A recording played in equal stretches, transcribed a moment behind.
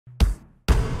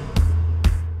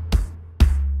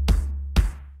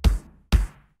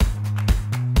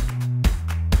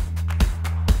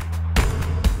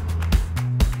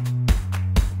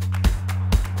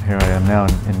am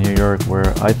now in New York, where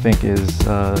I think is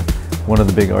one of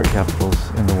the big art capitals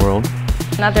in the world.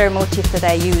 Another motif that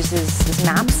I use is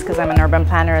maps, because I'm an urban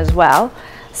planner as well.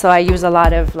 So I use a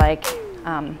lot of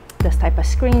this type of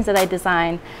screens that I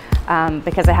design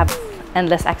because I have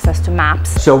endless access to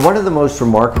maps. So one of the most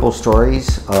remarkable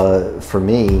stories for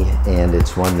me, and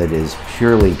it's one that is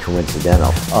purely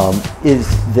coincidental, is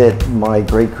that my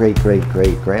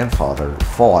great-great-great-great-grandfather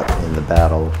fought in the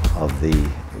Battle of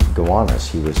the Gowanus.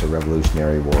 He was a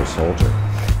Revolutionary War soldier.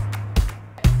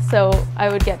 So I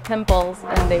would get pimples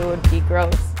and they would be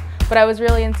gross, but I was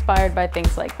really inspired by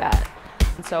things like that.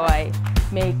 And so I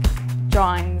make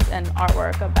drawings and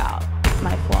artwork about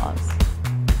my flaws.